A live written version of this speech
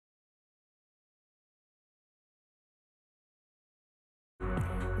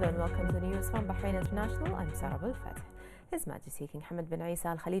Hello and welcome to the news from Bahrain International. I'm Sarah Bulletin. His Majesty King Hamad bin Isa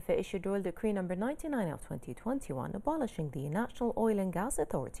Al Khalifa issued Royal Decree No. 99 of 2021 abolishing the National Oil and Gas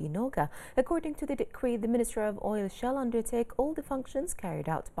Authority (NOGA). According to the decree, the Minister of Oil shall undertake all the functions carried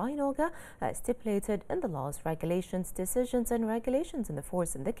out by NOGA as stipulated in the laws, regulations, decisions and regulations in the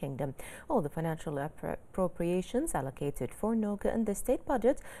force in the kingdom. All the financial appropriations allocated for NOGA in the state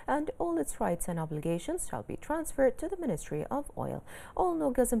budget and all its rights and obligations shall be transferred to the Ministry of Oil. All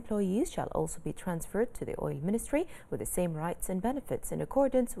NOGA's employees shall also be transferred to the Oil Ministry with the same rights and benefits in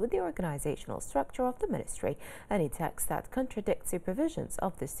accordance with the organizational structure of the ministry. Any text that contradicts the provisions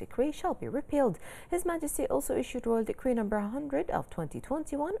of this decree shall be repealed. His Majesty also issued Royal Decree No. 100 of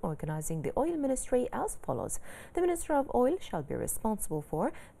 2021 organizing the Oil Ministry as follows. The Minister of Oil shall be responsible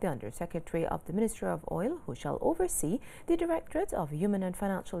for the Undersecretary of the Ministry of Oil, who shall oversee the Directorate of Human and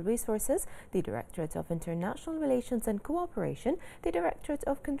Financial Resources, the Directorate of International Relations and Cooperation, the Directorate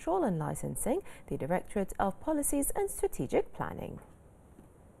of Control and Licensing, the Directorate of Policies and Strategic Planning.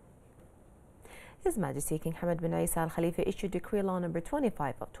 His Majesty King Hamad bin Isa Al Khalifa issued Decree Law No.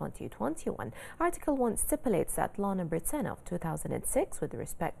 25 of 2021. Article 1 stipulates that Law No. 10 of 2006 with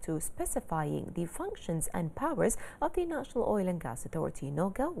respect to specifying the functions and powers of the National Oil and Gas Authority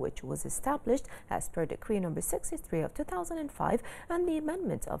 (NOGA), which was established as per Decree No. 63 of 2005, and the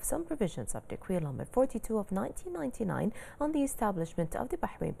amendment of some provisions of Decree Law No. 42 of 1999 on the establishment of the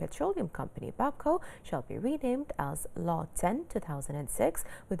Bahrain Petroleum Company (BAPCO) shall be renamed as Law 10/2006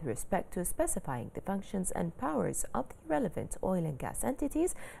 with respect to specifying the functions and powers of the relevant oil and gas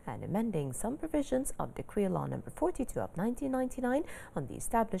entities and amending some provisions of Decree Law No. 42 of 1999 on the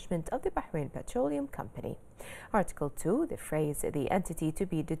establishment of the Bahrain Petroleum Company. Article 2, the phrase "the entity to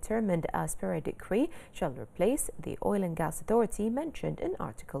be determined as per a decree" shall replace the Oil and Gas Authority mentioned in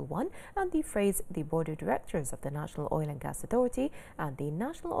Article 1 and the phrase "the Board of Directors of the National Oil and Gas Authority" and the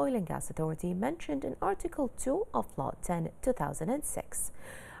National Oil and Gas Authority mentioned in Article 2 of Law 10/2006.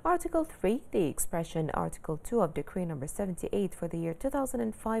 Article 3, the expression Article 2 of Decree No. 78 for the year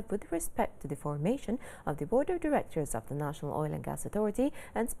 2005 with respect to the formation of the Board of Directors of the National Oil and Gas Authority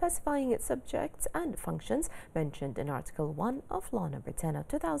and specifying its subjects and functions mentioned in Article 1 of Law No. 10 of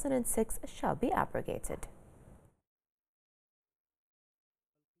 2006 shall be abrogated.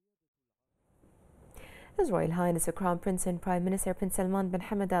 His Royal Highness the Crown Prince and Prime Minister Prince Salman bin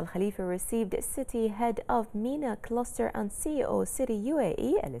Hamad Al Khalifa received City Head of MENA Cluster and CEO City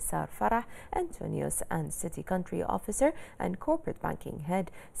UAE Elisar Farah Antonius and City Country Officer and Corporate Banking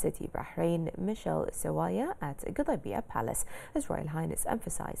Head City Bahrain Michel Sawaya at Gudaibiya Palace. His Royal Highness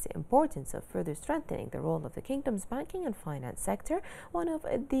emphasized the importance of further strengthening the role of the kingdom's banking and finance sector, one of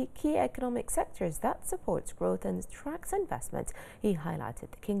the key economic sectors that supports growth and attracts investment. He highlighted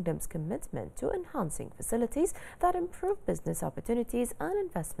the kingdom's commitment to enhancing facilities that improve business opportunities and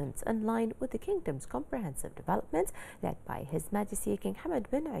investments in line with the kingdom's comprehensive development led by His Majesty King Hamad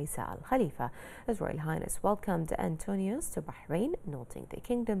bin Isa Al Khalifa. His Royal Highness welcomed Antonius to Bahrain, noting the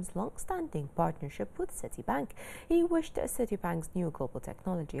kingdom's long-standing partnership with Citibank. He wished Citibank's new global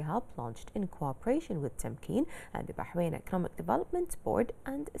technology hub, launched in cooperation with Temkeen and the Bahrain Economic Development Board,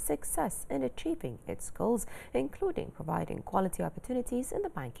 and success in achieving its goals, including providing quality opportunities in the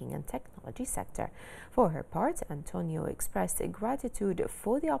banking and technology sector. For her part, Antonio expressed gratitude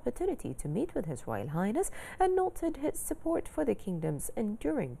for the opportunity to meet with His Royal Highness and noted his support for the kingdom's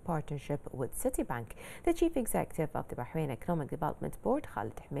enduring partnership with Citibank. The Chief Executive of the Bahrain Economic Development Board,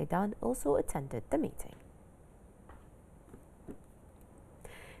 Khalid Hmeidan, also attended the meeting.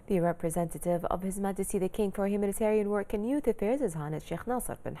 The representative of His Majesty the King for Humanitarian Work and Youth Affairs, His Highness Sheikh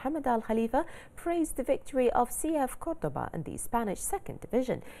Nasser bin Hamad Al Khalifa, praised the victory of CF Cordoba in the Spanish 2nd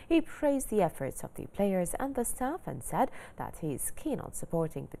Division. He praised the efforts of the players and the staff and said that he is keen on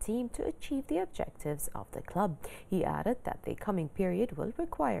supporting the team to achieve the objectives of the club. He added that the coming period will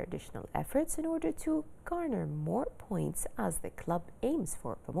require additional efforts in order to garner more points as the club aims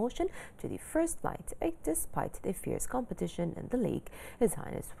for promotion to the first light despite the fierce competition in the league. His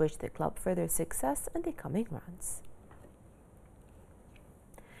Highness wished the club further success in the coming rounds.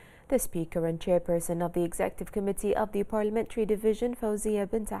 The Speaker and Chairperson of the Executive Committee of the Parliamentary Division, Fawzia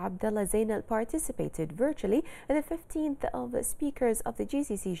bint Abdullah Zainal, participated virtually in the 15th of Speakers of the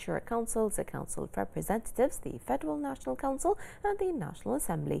GCC Shura Councils, the Council of Representatives, the Federal National Council and the National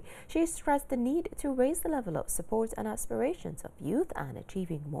Assembly. She stressed the need to raise the level of support and aspirations of youth and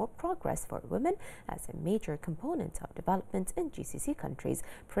achieving more progress for women as a major component of development in GCC countries,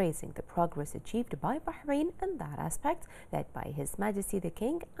 praising the progress achieved by Bahrain in that aspect, led by His Majesty the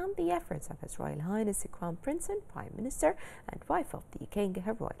King and the the efforts of His Royal Highness the Crown Prince and Prime Minister and wife of the King,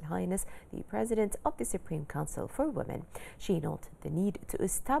 Her Royal Highness the President of the Supreme Council for Women. She noted the need to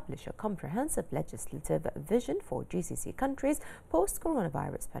establish a comprehensive legislative vision for GCC countries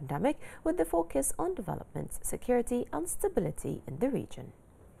post-coronavirus pandemic with the focus on development, security and stability in the region.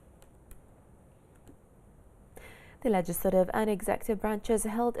 The legislative and executive branches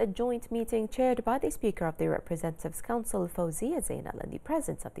held a joint meeting chaired by the Speaker of the Representatives Council, Fawzia Zainal, in the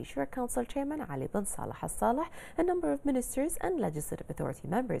presence of the Shura Council Chairman Ali bin Saleh Al Saleh, a number of ministers and legislative authority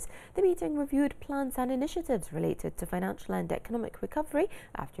members. The meeting reviewed plans and initiatives related to financial and economic recovery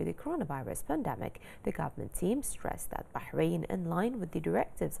after the coronavirus pandemic. The government team stressed that Bahrain, in line with the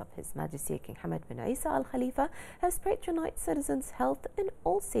directives of His Majesty King Hamad bin Isa Al Khalifa, has patronized citizens' health in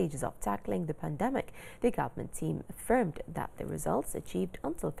all stages of tackling the pandemic. The government team affirmed that the results achieved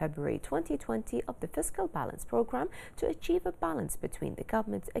until February 2020 of the fiscal balance program to achieve a balance between the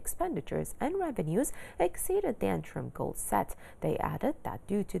government's expenditures and revenues exceeded the interim goals set. They added that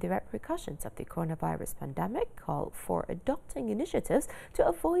due to the repercussions of the coronavirus pandemic, call for adopting initiatives to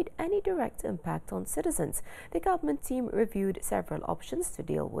avoid any direct impact on citizens. The government team reviewed several options to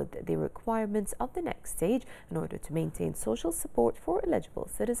deal with the requirements of the next stage in order to maintain social support for eligible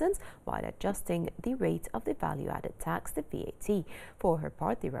citizens while adjusting the rate of the value-added tax, the VAT. For her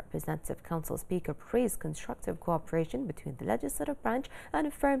part, the Representative Council Speaker praised constructive cooperation between the legislative branch and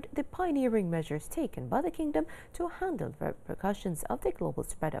affirmed the pioneering measures taken by the Kingdom to handle the repercussions of the global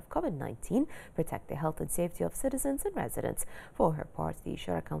spread of COVID-19, protect the health and safety of citizens and residents. For her part, the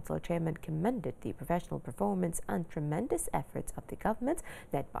Shura Council Chairman commended the professional performance and tremendous efforts of the government,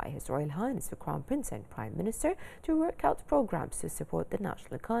 led by His Royal Highness the Crown Prince and Prime Minister, to work out programs to support the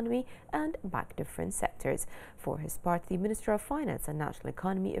national economy and back different sectors. For his part, the Minister of Finance and National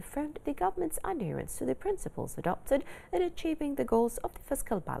Economy affirmed the government's adherence to the principles adopted in achieving the goals of the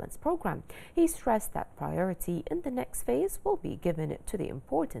fiscal balance program. He stressed that priority in the next phase will be given to the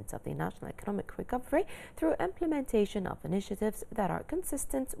importance of the national economic recovery through implementation of initiatives that are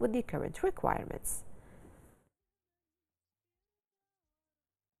consistent with the current requirements.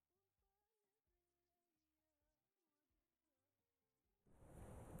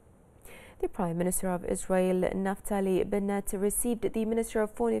 The Prime Minister of Israel, Naftali Bennett, received the Minister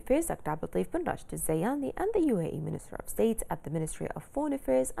of Foreign Affairs, Dr. Abdulatif bin Rashid Al-Zayani, and the UAE Minister of State at the Ministry of Foreign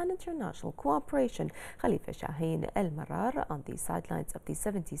Affairs and International Cooperation, Khalifa Shaheen Al-Marar, on the sidelines of the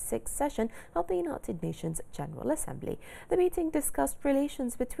 76th session of the United Nations General Assembly. The meeting discussed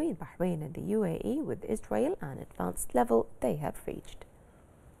relations between Bahrain and the UAE with Israel and advanced level they have reached.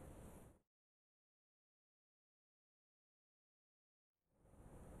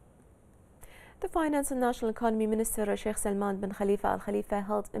 The Finance and National Economy Minister Sheikh Salman bin Khalifa Al Khalifa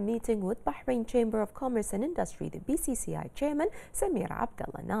held a meeting with Bahrain Chamber of Commerce and Industry, the BCCI Chairman Samir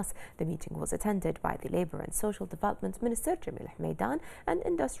Abdullah Nas. The meeting was attended by the Labour and Social Development Minister Jamil Hameidan and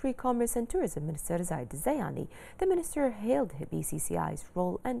Industry, Commerce and Tourism Minister Zaid Zayani. The minister hailed BCCI's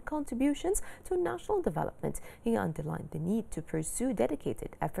role and contributions to national development. He underlined the need to pursue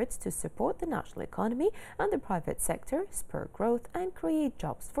dedicated efforts to support the national economy and the private sector, spur growth and create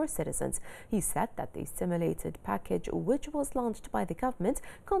jobs for citizens. He said that the stimulated package, which was launched by the government,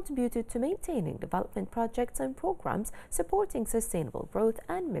 contributed to maintaining development projects and programs supporting sustainable growth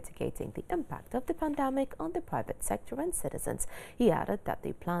and mitigating the impact of the pandemic on the private sector and citizens. He added that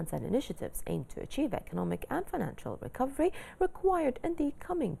the plans and initiatives aimed to achieve economic and financial recovery required in the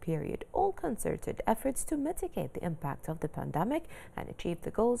coming period all concerted efforts to mitigate the impact of the pandemic and achieve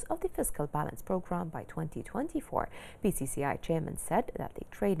the goals of the fiscal balance program by 2024. BCCI Chairman said that the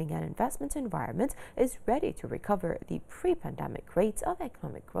trading and investment environment is ready to recover the pre-pandemic rates of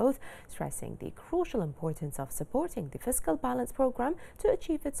economic growth, stressing the crucial importance of supporting the fiscal balance program to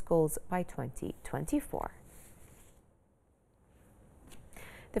achieve its goals by 2024.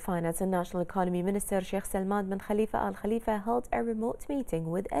 The Finance and National Economy Minister Sheikh Salman bin Khalifa Al Khalifa held a remote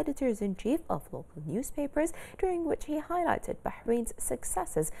meeting with editors-in-chief of local newspapers, during which he highlighted Bahrain's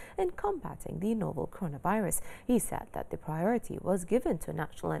successes in combating the novel coronavirus. He said that the priority was given to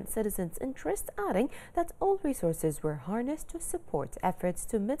national and citizens' interests, adding that all resources were harnessed to support efforts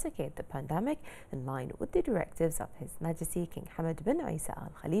to mitigate the pandemic in line with the directives of His Majesty King Hamad bin Isa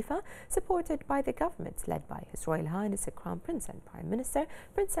Al Khalifa, supported by the government led by His Royal Highness the Crown Prince and Prime Minister,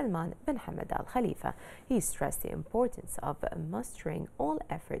 Prince Salman bin Hamad Al Khalifa. He stressed the importance of mustering all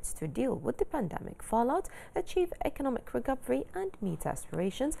efforts to deal with the pandemic fallout, achieve economic recovery and meet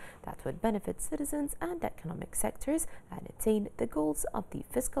aspirations that would benefit citizens and economic sectors and attain the goals of the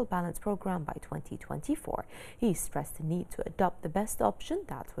Fiscal Balance Programme by 2024. He stressed the need to adopt the best option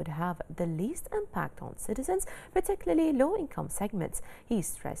that would have the least impact on citizens, particularly low-income segments. He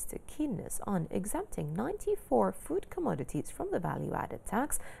stressed the keenness on exempting 94 food commodities from the value-added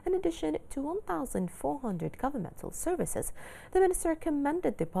tax, in addition to 1,400 governmental services. The minister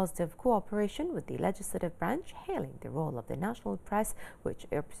commended the positive cooperation with the legislative branch, hailing the role of the national press, which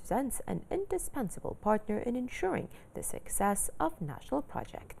represents an indispensable partner in ensuring the success of national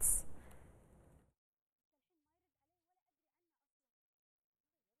projects.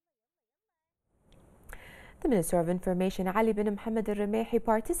 The Minister of Information, Ali bin Mohammed al-Rumehi,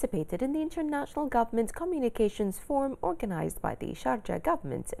 participated in the International Government Communications Forum organized by the Sharjah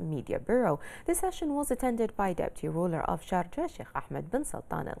Government Media Bureau. The session was attended by Deputy Ruler of Sharjah, Sheikh Ahmed bin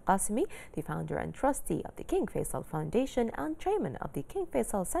Sultan al-Qasimi, the founder and trustee of the King Faisal Foundation and chairman of the King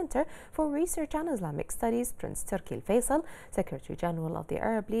Faisal Center for Research and Islamic Studies, Prince Turki al-Faisal, Secretary General of the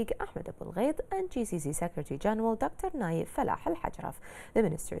Arab League, Ahmed Abul Ghaid, and GCC Secretary General, Dr. Naif Falah al-Hajraf. The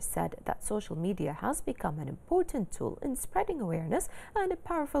minister said that social media has become an important tool in spreading awareness and a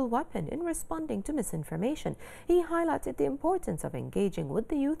powerful weapon in responding to misinformation. He highlighted the importance of engaging with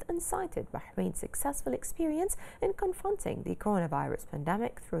the youth and cited Bahrain's successful experience in confronting the coronavirus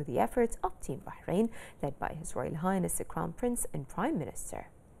pandemic through the efforts of Team Bahrain, led by His Royal Highness the Crown Prince and Prime Minister.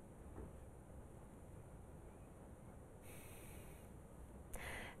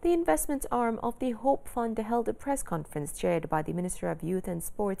 The investment arm of the Hope Fund held a press conference chaired by the Minister of Youth and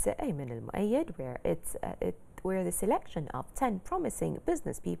Sports, Ayman Al-Muayyad, where the selection of 10 promising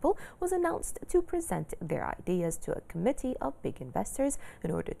business people was announced to present their ideas to a committee of big investors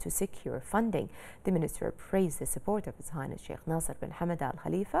in order to secure funding. The minister praised the support of His Highness Sheikh Nasser bin Hamad Al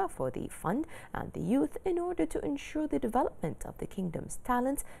Khalifa for the fund and the youth in order to ensure the development of the kingdom's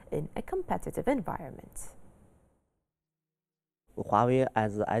talents in a competitive environment. Huawei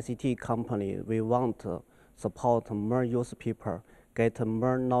as an ICT company, we want to support more youth people, get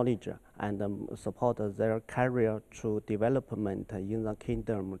more knowledge, and support their career to development in the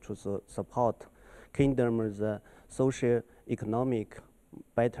kingdom, to support kingdom's social economic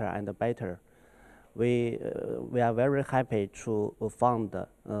better and better. We are very happy to fund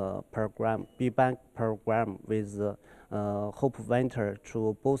program, B-Bank program with Hope Venture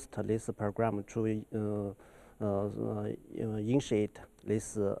to boost this program, to initiate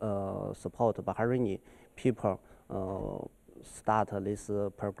this support Bahraini people start this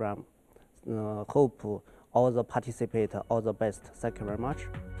program. Hope all the participate all the best. Thank you very much.